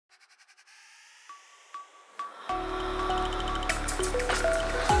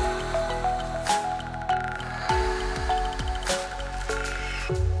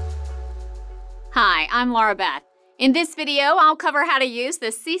Hi, I'm Laura Beth. In this video, I'll cover how to use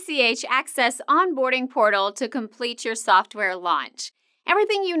the CCH Axcess Onboarding Portal to complete your software launch.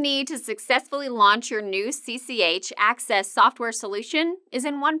 Everything you need to successfully launch your new CCH Axcess software solution is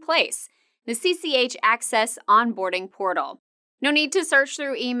in one place, the CCH Axcess Onboarding Portal. No need to search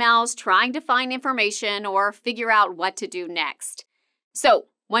through emails trying to find information or figure out what to do next. So,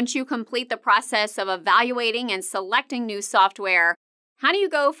 once you complete the process of evaluating and selecting new software, how do you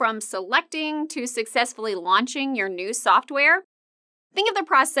go from selecting to successfully launching your new software? Think of the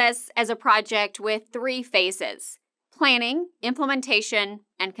process as a project with 3 phases: planning, implementation,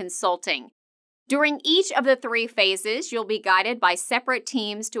 and consulting. During each of the 3 phases, you'll be guided by separate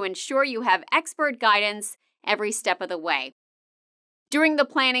teams to ensure you have expert guidance every step of the way. During the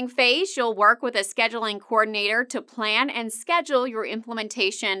planning phase, you'll work with a scheduling coordinator to plan and schedule your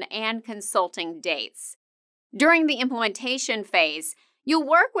implementation and consulting dates. During the implementation phase, you'll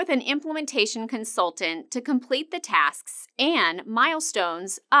work with an implementation consultant to complete the tasks and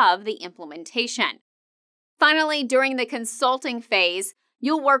milestones of the implementation. Finally, during the consulting phase,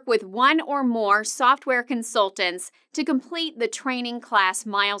 you'll work with one or more software consultants to complete the training class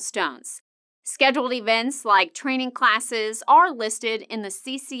milestones. Scheduled events like training classes are listed in the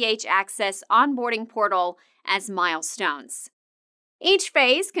CCH Axcess Onboarding Portal as milestones. Each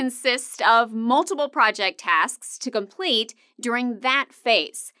phase consists of multiple project tasks to complete during that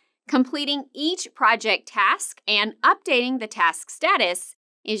phase. Completing each project task and updating the task status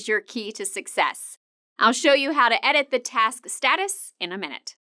is your key to success. I'll show you how to edit the task status in a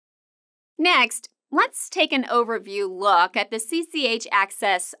minute. Next, let's take an overview look at the CCH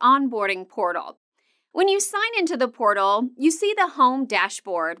Axcess Onboarding Portal. When you sign into the portal, you see the home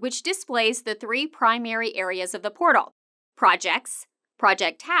dashboard, which displays the 3 primary areas of the portal: projects,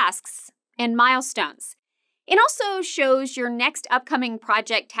 project tasks, and milestones. It also shows your next upcoming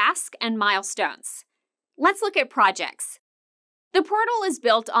project task and milestones. Let's look at projects. The portal is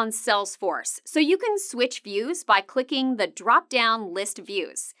built on Salesforce, so you can switch views by clicking the drop-down List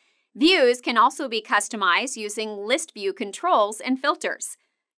Views. Views can also be customized using List View controls and filters.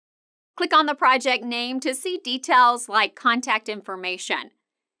 Click on the project name to see details like contact information.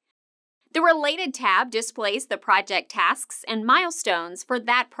 The Related tab displays the project tasks and milestones for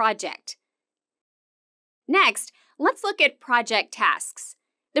that project. Next, let's look at project tasks.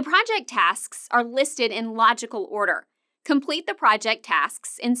 The project tasks are listed in logical order. Complete the project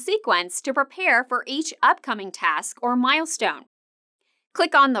tasks in sequence to prepare for each upcoming task or milestone.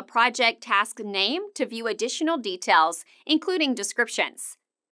 Click on the project task name to view additional details, including descriptions.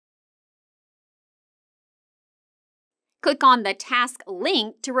 Click on the task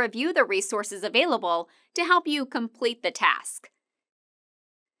link to review the resources available to help you complete the task.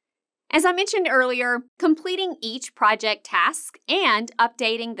 As I mentioned earlier, completing each project task and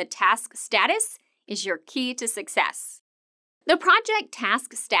updating the task status is your key to success. The project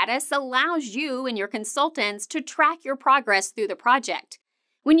task status allows you and your consultants to track your progress through the project.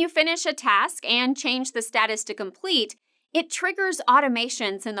 When you finish a task and change the status to complete, it triggers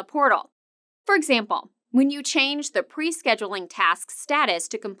automations in the portal. For example, when you change the pre-scheduling task status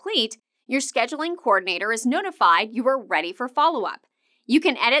to complete, your scheduling coordinator is notified you are ready for follow-up. You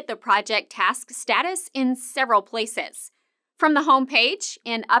can edit the project task status in several places. From the home page,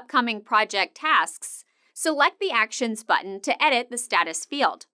 in Upcoming Project Tasks, select the Actions button to edit the status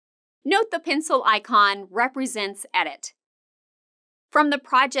field. Note the pencil icon represents edit. From the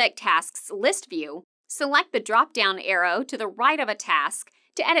Project Tasks list view, select the drop-down arrow to the right of a task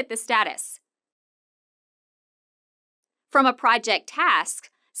to edit the status. From a project task,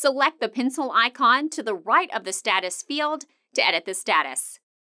 select the pencil icon to the right of the status field to edit the status.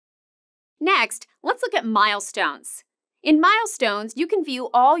 Next, let's look at milestones. In milestones, you can view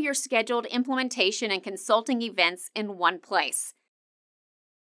all your scheduled implementation and consulting events in one place.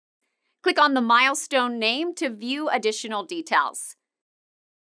 Click on the milestone name to view additional details.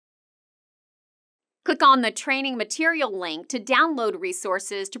 Click on the training material link to download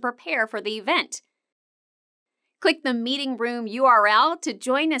resources to prepare for the event. Click the meeting room URL to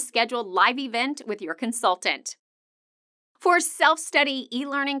join a scheduled live event with your consultant. For self-study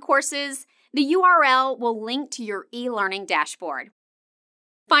e-learning courses, the URL will link to your e-learning dashboard.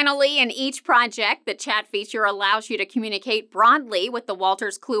 Finally, in each project, the chat feature allows you to communicate broadly with the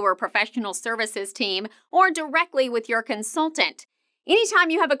Wolters Kluwer Professional Services team or directly with your consultant. Anytime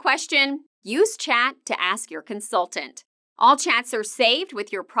you have a question, use chat to ask your consultant. All chats are saved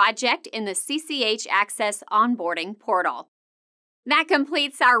with your project in the CCH Axcess Onboarding Portal. That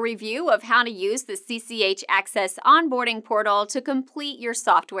completes our review of how to use the CCH Axcess Onboarding Portal to complete your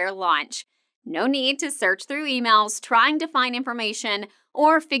software launch. No need to search through emails trying to find information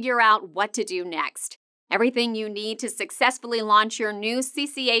or figure out what to do next. Everything you need to successfully launch your new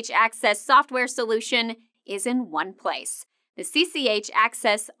CCH Axcess software solution is in one place, the CCH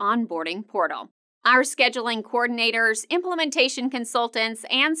Axcess Onboarding Portal. Our scheduling coordinators, implementation consultants,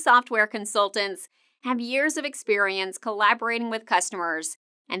 and software consultants have years of experience collaborating with customers,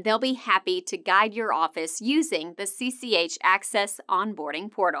 and they'll be happy to guide your office using the CCH Axcess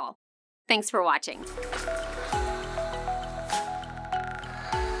Onboarding Portal. Thanks for watching.